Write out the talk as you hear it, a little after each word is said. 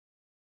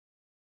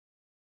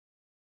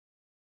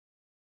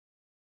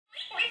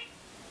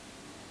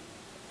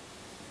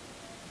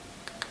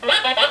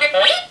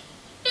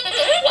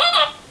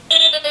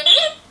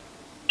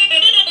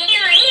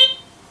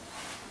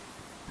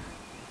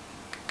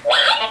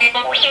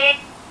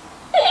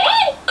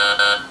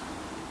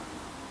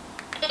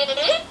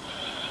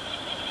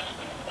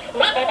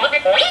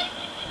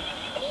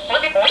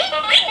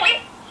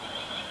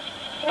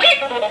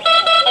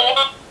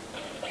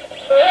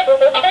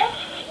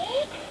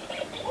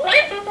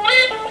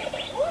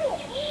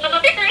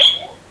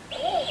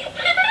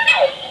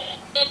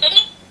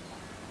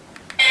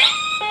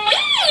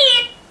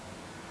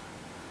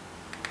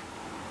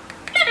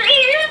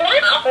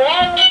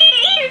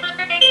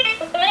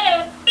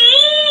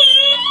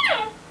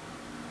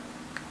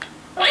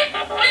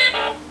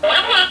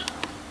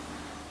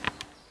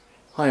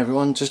Hi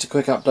everyone, just a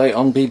quick update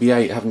on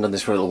BB-8. I haven't done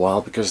this for a little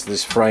while because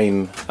this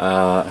frame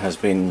has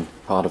been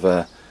part of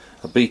a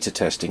beta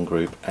testing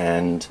group,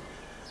 and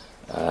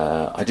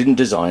I didn't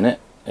design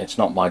it. It's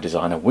not my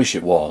design. I wish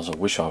it was. I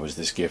wish I was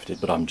this gifted,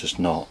 but I'm just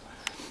not.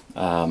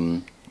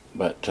 The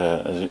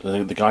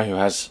guy who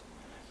has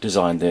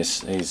designed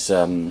this is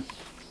in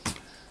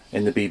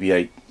the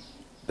BB-8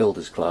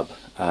 Builders Club.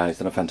 He's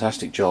done a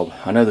fantastic job.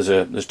 I know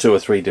there's 2 or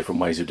 3 different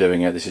ways of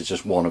doing it. This is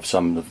just one of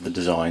some of the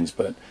designs,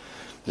 but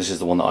this is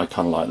the one that I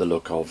kind of like the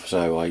look of,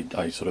 so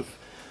I sort of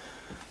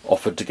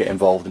offered to get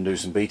involved and do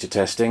some beta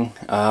testing.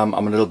 I'm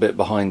a little bit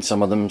behind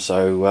some of them,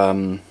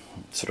 so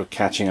sort of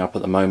catching up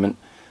at the moment,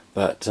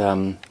 but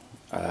I'm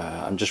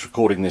just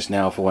recording this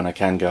now for when I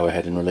can go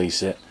ahead and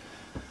release it.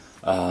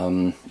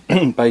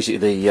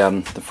 Basically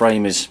the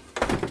frame is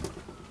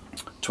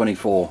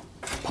 24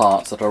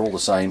 parts that are all the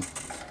same.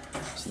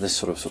 So this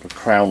sort of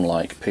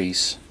crown-like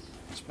piece,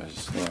 I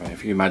suppose, you know,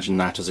 if you imagine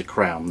that as a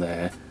crown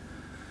there.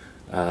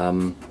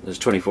 There's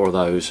 24 of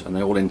those, and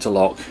they all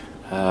interlock.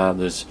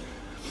 There's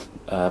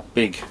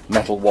big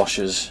metal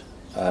washers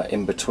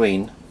in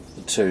between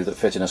the 2 that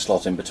fit in a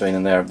slot in between,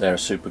 and they're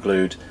super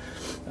glued.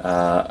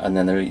 And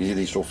then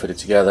these are all fitted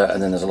together,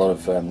 and then there's a lot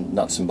of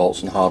nuts and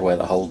bolts and hardware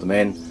that hold them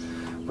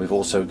in. We've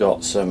also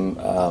got some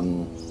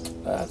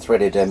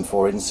threaded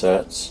M4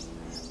 inserts,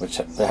 which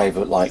behave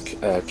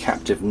like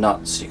captive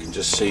nuts. You can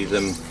just see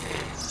them.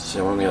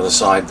 So on the other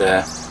side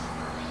there.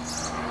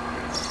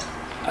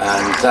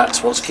 And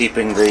that's what's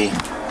keeping the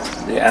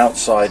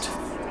outside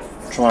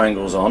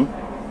triangles on.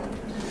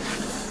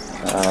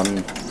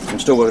 I'm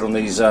still working on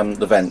these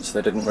the vents.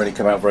 They didn't really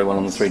come out very well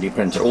on the 3D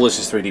printer. All this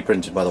is 3D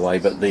printed, by the way,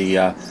 but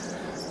the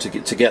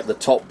to get the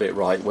top bit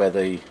right, where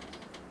the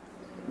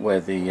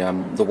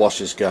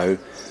washers go,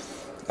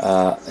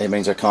 it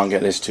means I can't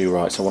get this too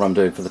right. So what I'm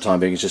doing for the time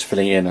being is just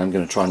filling in. I'm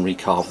going to try and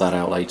recarve that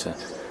out later.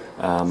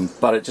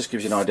 But it just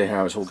gives you an idea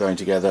how it's all going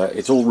together.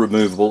 It's all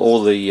removable.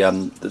 All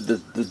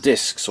the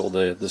discs or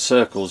the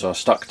circles are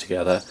stuck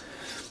together,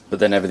 but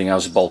then everything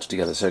else is bolted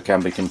together, so it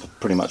can be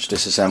pretty much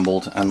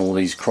disassembled. And all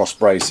these cross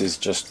braces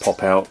just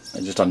pop out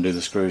and just undo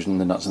the screws and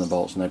the nuts and the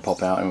bolts, and they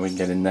pop out, and we can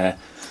get in there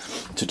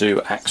to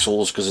do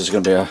axles, because there's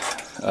going to be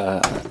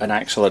an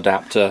axle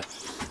adapter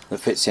that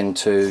fits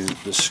into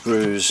the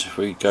screws. If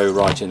we go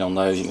right in on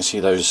those, you can see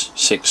those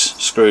 6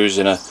 screws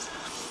in a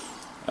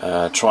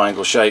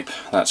triangle shape.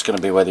 That's going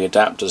to be where the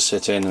adapters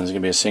sit in, and there's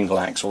going to be a single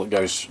axle that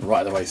goes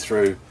right the way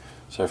through,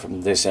 so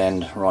from this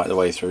end right the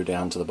way through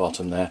down to the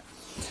bottom there.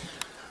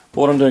 But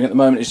what I'm doing at the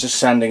moment is just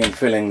sanding and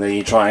filling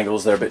the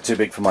triangles. They're a bit too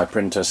big for my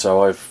printer,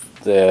 so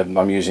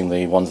I'm using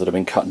the ones that have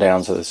been cut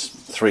down, so there's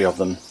 3 of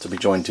them to be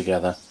joined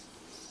together.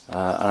 And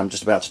I'm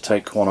just about to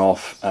take one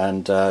off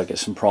and get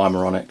some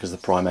primer on it, because the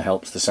primer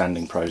helps the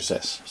sanding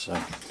process. So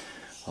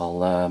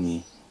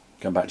I'll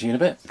come back to you in a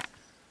bit.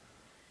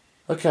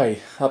 Okay,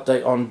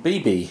 update on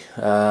BB.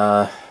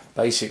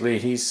 Basically,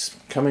 he's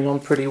coming on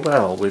pretty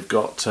well. We've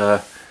got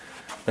the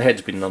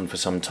head's been done for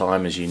some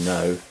time, as you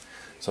know,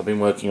 so I've been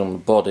working on the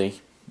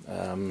body,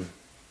 and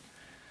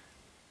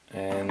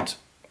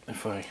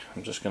if I'm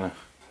just going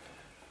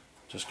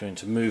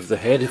to move the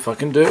head if I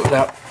can do it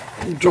without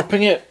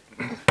dropping it.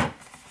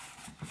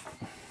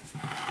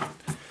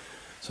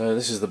 So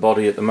this is the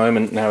body at the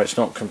moment. Now it's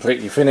not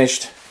completely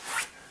finished,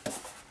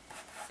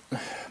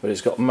 but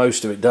it's got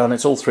most of it done.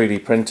 It's all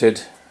 3D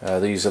printed.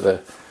 These are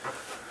the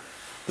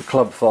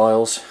club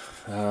files.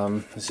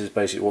 This is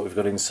basically what we've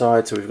got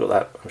inside. So we've got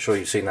that, I'm sure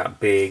you've seen that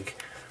big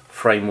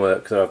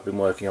framework that I've been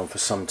working on for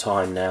some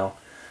time now,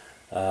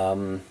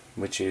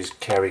 which is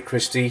Kerry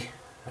Christie,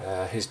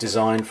 his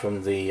design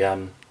from the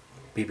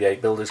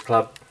BB-8 Builders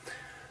Club.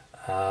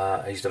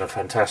 He's done a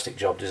fantastic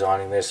job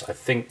designing this. I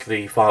think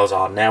the files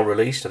are now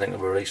released. I think they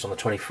were released on the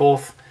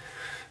 24th.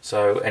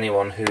 So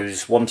anyone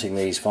who's wanting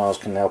these files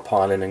can now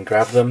pile in and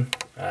grab them.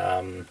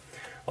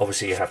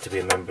 Obviously you have to be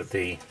a member of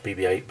the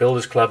BB-8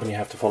 Builders Club, and you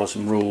have to follow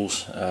some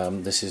rules.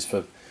 This is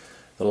for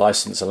the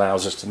license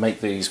allows us to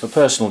make these for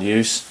personal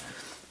use.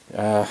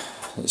 It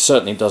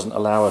certainly doesn't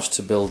allow us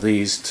to build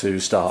these to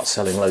start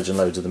selling loads and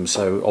loads of them,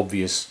 so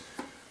obvious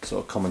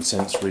sort of common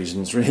sense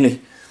reasons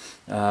really.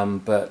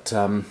 But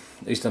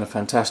he's done a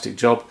fantastic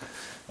job.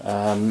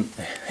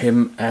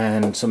 him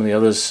and some of the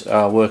others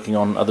are working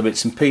on other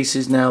bits and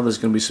pieces now. There's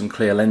going to be some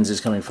clear lenses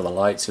coming for the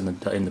lights in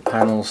the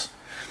panels,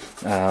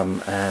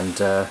 and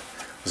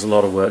there's a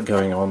lot of work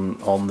going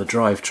on the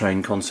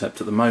drivetrain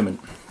concept at the moment.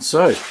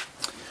 So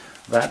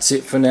that's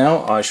it for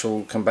now. I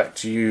shall come back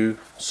to you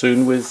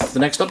soon with the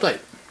next update.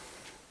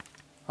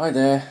 Hi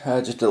there,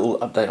 just a little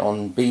update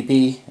on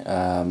BB.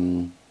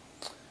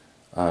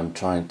 I'm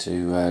trying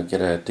to get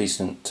a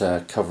decent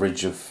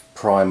coverage of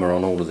primer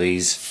on all of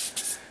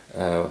these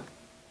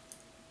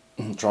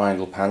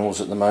triangle panels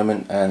at the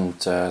moment,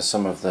 and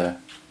some of the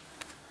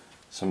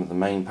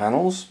main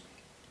panels.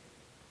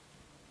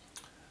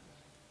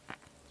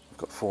 I've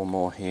got 4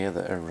 more here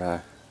that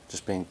are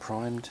just being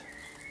primed.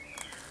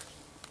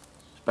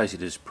 It's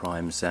basically just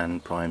prime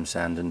sand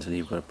until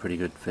you've got a pretty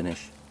good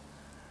finish.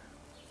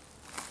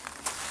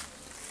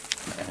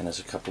 And there's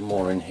a couple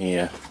more in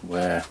here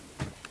where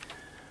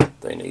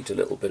they need a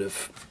little bit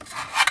of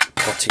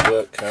putty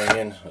work going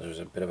in. There's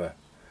a bit of I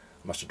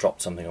must have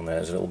dropped something on there.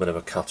 There's a little bit of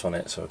a cut on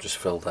it, so I've just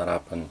filled that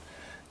up, and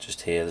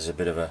just here there's a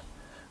bit of a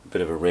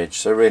ridge.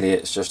 So really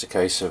it's just a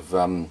case of,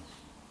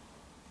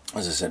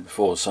 as I said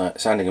before,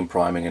 sanding and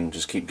priming, and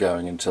just keep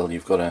going until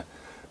you've got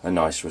a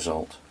nice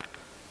result.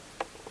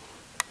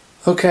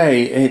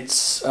 Okay,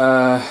 it's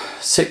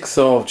 6th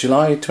of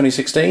July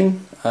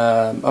 2016,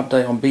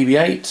 update on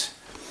BB-8.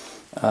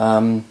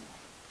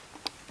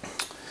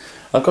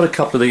 I've got a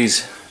couple of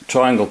these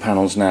triangle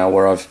panels now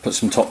where I've put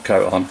some top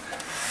coat on,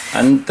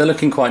 and they're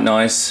looking quite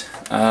nice,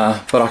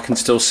 but I can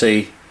still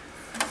see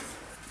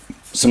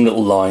some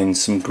little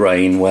lines, some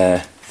grain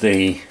where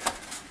you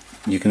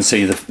can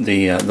see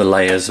the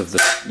layers of the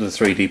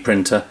 3D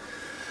printer.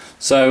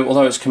 So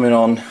although it's coming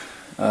on,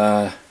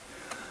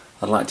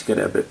 I'd like to get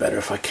it a bit better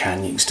if I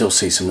can. You can still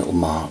see some little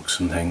marks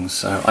and things.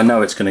 So I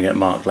know it's going to get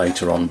marked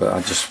later on, but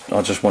I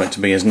just want it to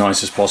be as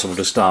nice as possible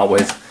to start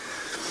with.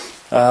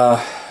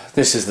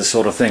 This is the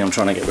sort of thing I'm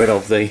trying to get rid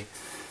of. You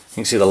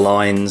can see the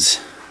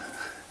lines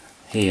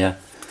here,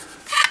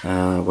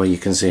 where you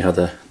can see how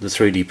the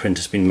 3D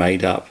printer's been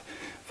made up.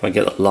 If I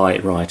get the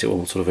light right, it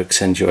will sort of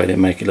accentuate it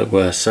and make it look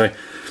worse. So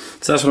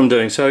that's what I'm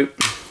doing. So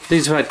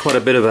these have had quite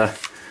a bit of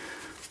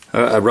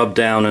a rub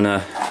down and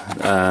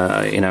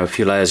a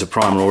few layers of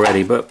primer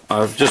already, but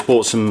I've just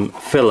bought some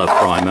filler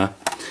primer,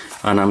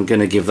 and I'm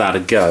going to give that a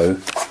go,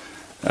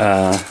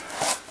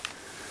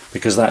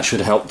 because that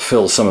should help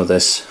fill some of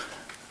these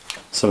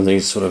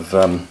sort of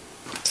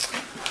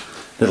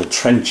little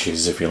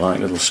trenches, if you like,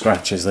 little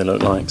scratches they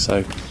look like. So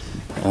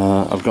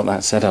I've got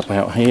that set up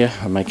out here.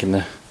 I'm making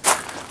the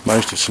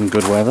most of some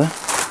good weather.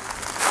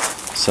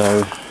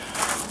 So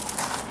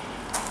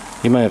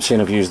you may have seen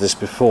I've used this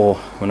before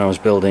when I was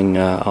building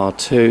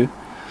R2.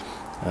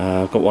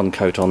 I've got one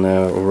coat on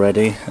there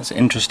already. That's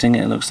interesting.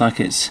 It looks like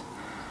it's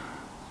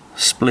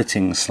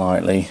splitting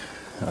slightly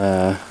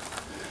on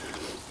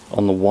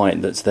the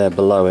white that's there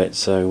below it,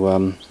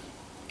 so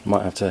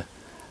might have to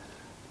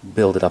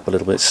build it up a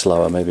little bit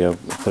slower. Maybe I'll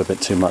put a bit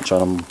too much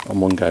on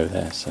one go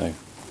there. So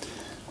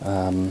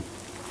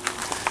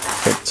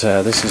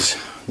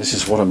this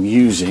is what I'm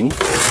using.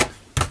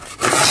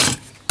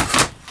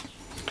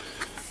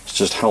 It's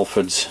just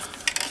Halford's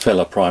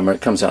filler primer.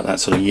 It comes out that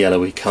sort of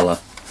yellowy colour.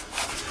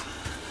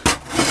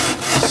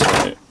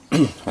 So,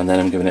 and then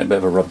I'm giving it a bit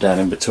of a rub down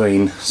in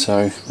between.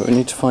 So, but we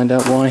need to find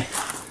out why.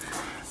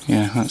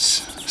 Yeah, that's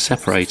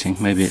separating.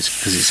 Maybe it's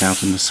because it's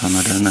out in the sun.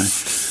 I don't know.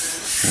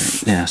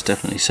 But yeah, it's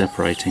definitely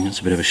separating. It's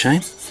a bit of a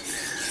shame.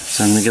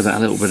 So I'm going to give that a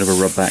little bit of a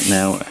rub back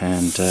now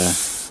and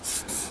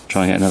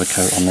try and get another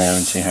coat on there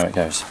and see how it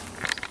goes.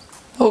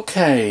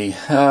 Okay,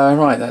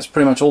 right, that's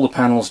pretty much all the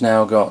panels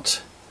now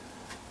got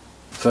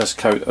the first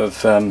coat of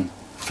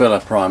filler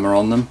primer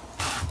on them.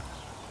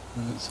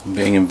 I'm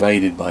being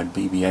invaded by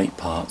BB-8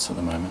 parts at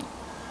the moment.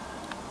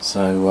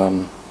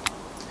 So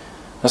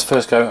that's the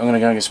first coat. I'm going to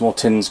go and get some more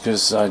tins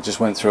because I just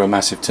went through a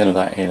massive tin of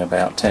that in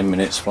about 10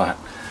 minutes flat.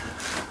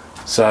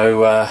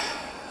 So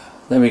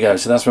there we go.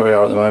 So that's where we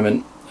are at the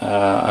moment.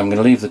 I'm going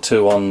to leave the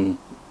 2 on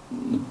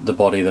the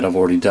body that I've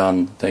already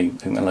done. They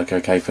think they look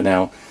okay for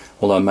now,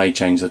 although I may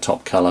change the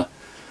top colour.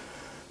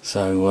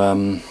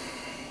 So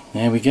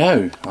there we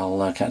go.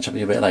 I'll catch up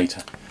with you a bit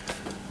later.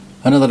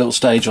 Another little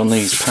stage on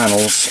these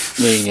panels,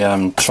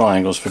 the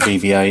triangles for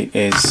BB-8,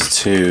 is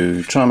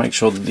to try and make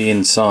sure that the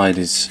inside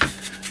is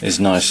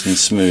nice and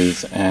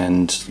smooth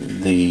and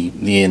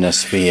the inner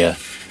sphere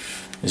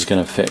is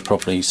going to fit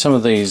properly. Some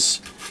of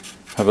these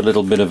have a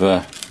little bit of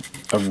a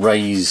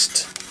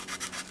raised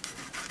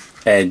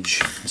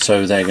edge,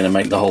 so they're going to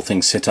make the whole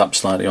thing sit up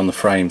slightly on the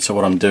frame. So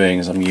what I'm doing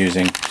is I'm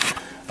using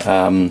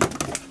a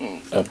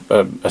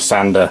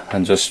sander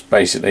and just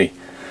basically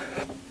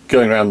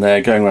going around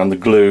there, going around the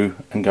glue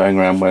and going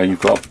around where you've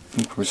got,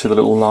 you can see the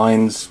little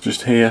lines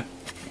just here.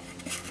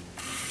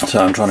 So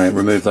I'm trying to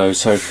remove those.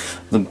 So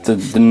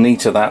the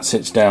neater that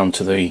sits down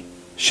to the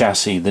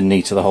chassis, the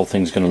neater the whole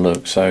thing's going to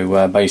look.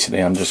 So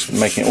basically I'm just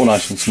making it all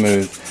nice and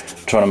smooth,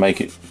 trying to make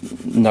it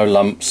no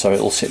lumps so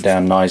it'll sit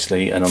down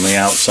nicely, and on the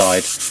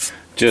outside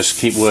just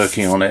keep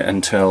working on it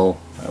until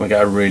we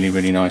get a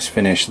really nice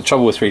finish. The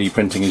trouble with 3D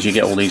printing is you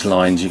get all these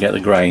lines, you get the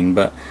grain,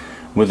 but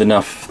with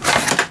enough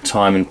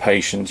time and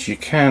patience you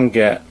can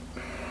get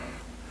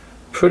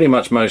pretty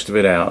much most of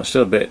it out.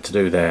 Still a bit to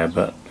do there,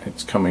 but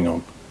it's coming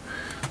on.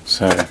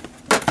 So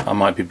I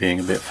might be being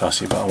a bit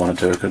fussy, but I want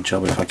to do a good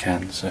job if I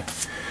can. So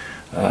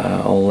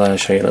I'll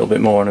show you a little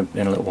bit more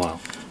in a little while.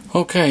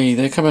 Okay,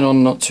 they're coming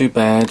on not too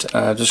bad.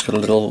 I've just got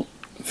a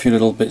few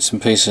little bits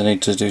and pieces I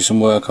need to do some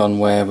work on,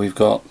 where we've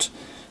got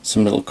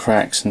some little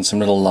cracks and some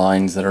little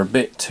lines that are a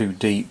bit too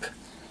deep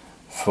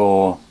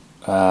for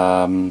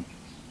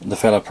the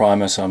filler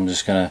primer, so I'm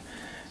just going to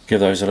give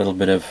those a little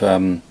bit of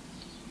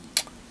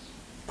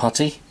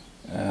putty,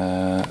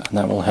 and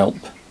that will help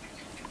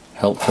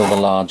fill the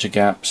larger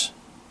gaps.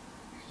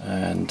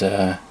 And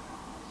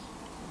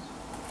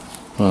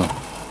well,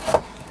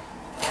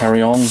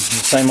 carry on the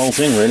same old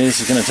thing really.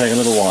 This is going to take a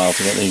little while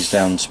to get these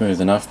down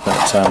smooth enough,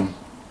 but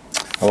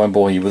I won't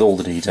bore you with all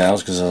the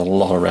details because there's a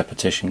lot of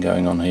repetition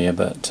going on here,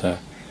 but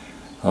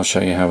I'll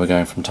show you how we're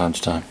going from time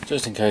to time.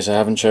 Just in case I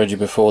haven't showed you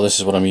before, this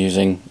is what I'm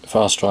using,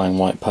 fast drying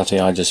white putty.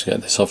 I just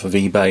get this off of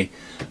eBay.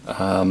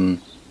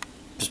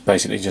 Just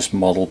basically just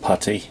model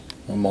putty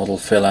or model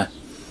filler.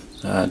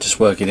 Just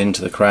work it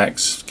into the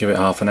cracks, give it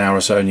half an hour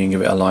or so and you can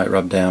give it a light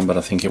rub down, but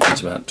I think it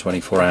waits about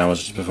 24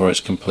 hours before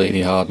it's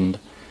completely hardened.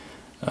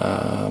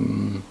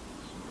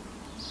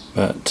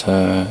 But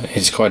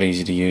it's quite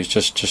easy to use.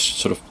 Just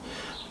sort of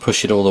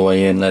push it all the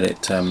way in, let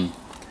it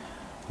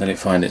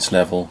find its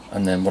level,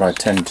 and then what I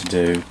tend to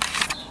do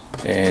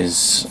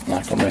is,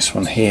 like on this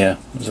one here,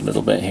 there's a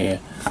little bit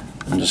here,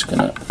 I'm just going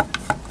to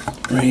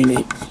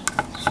really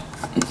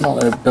not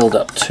let it build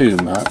up too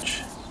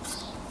much,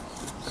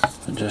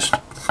 but just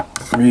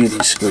really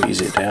squeeze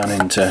it down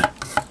into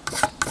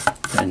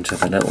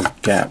the little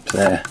gap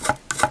there,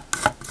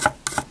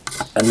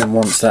 and then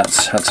once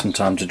that's had some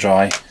time to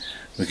dry,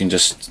 we can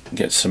just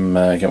get one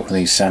of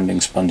these sanding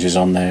sponges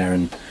on there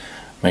and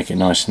make it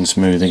nice and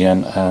smooth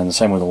again. And the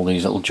same with all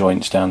these little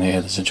joints down here.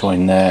 There's a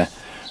joint there,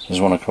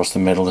 there's one across the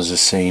middle, there's a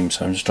seam,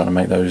 so I'm just trying to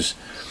make those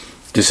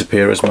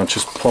disappear as much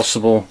as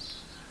possible.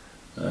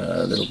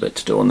 A little bit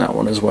to do on that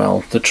one as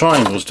well. The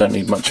triangles don't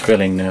need much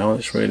filling now,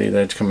 it's really,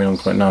 they're coming on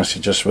quite nicely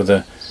just with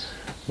the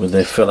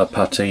filler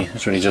putty.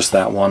 It's really just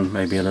that one,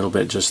 maybe a little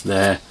bit just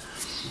there.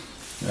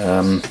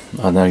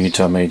 I know you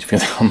tell me if you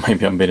think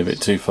maybe I'm being a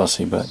bit too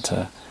fussy, but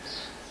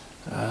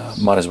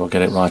might as well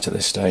get it right at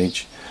this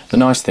stage. The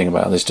nice thing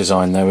about this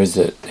design though is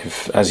that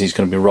as he's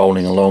going to be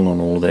rolling along on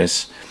all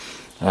this,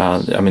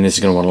 I mean this is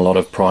going to want a lot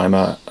of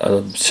primer,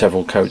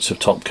 several coats of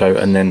top coat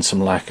and then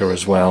some lacquer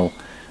as well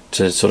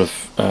to sort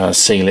of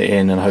seal it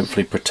in and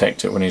hopefully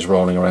protect it when he's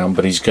rolling around,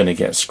 but he's going to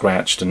get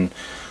scratched and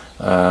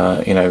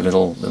you know,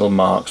 little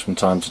marks from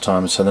time to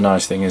time. So the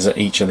nice thing is that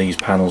each of these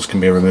panels can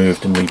be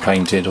removed and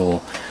repainted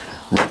or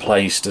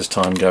replaced as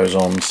time goes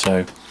on,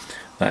 so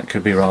that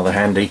could be rather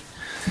handy.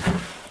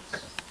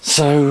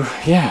 So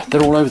yeah,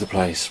 they're all over the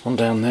place. One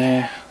down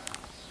there,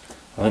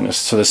 I think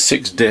there's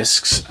 6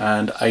 discs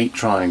and 8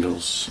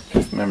 triangles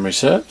if memory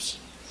serves.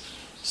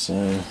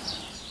 So,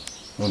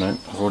 oh no,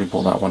 I've already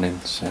brought that one in.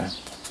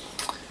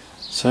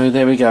 So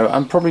there we go.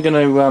 I'm probably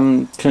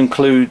going to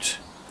conclude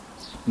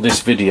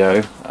this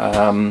video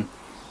because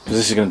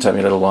this is going to take me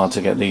a little while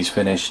to get these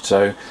finished.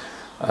 So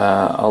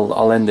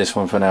I'll end this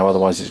one for now.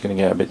 Otherwise, it's going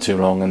to get a bit too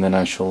long, and then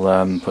I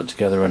shall put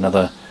together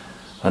another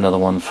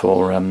one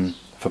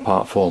for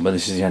part 4, but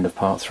this is the end of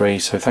part 3.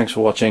 So thanks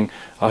for watching.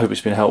 I hope it's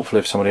been helpful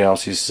if somebody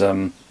else is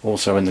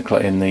also in the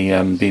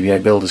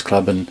BB-8 Builders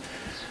Club and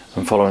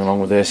following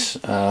along with this.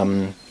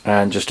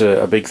 And just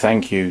a big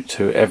thank you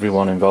to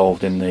everyone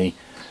involved in the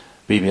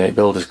BB-8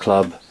 Builders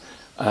Club,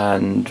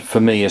 and for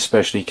me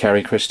especially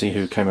Kerry Christie,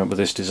 who came up with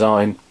this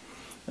design.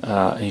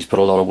 He's put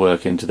a lot of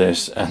work into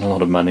this and a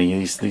lot of money.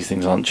 These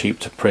things aren't cheap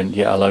to print,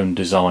 yet alone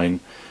design,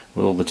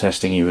 with all the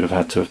testing he would have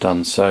had to have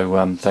done.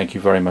 So thank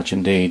you very much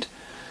indeed.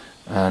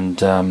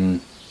 And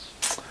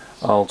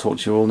I'll talk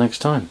to you all next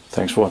time.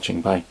 Thanks for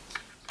watching. Bye.